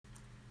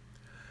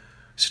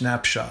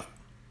Snapshot.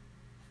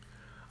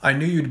 I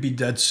knew you'd be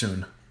dead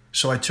soon,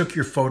 so I took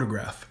your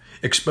photograph,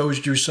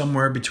 exposed you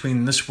somewhere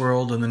between this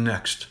world and the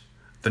next.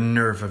 The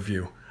nerve of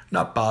you,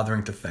 not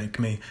bothering to thank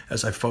me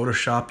as I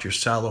photoshopped your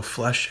sallow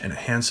flesh and a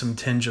handsome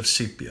tinge of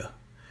sepia.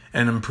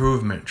 An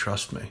improvement,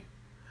 trust me.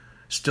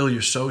 Still,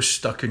 you're so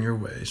stuck in your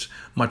ways,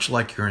 much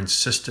like your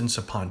insistence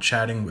upon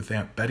chatting with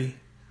Aunt Betty,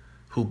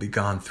 who'll be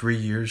gone 3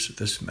 years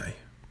this May.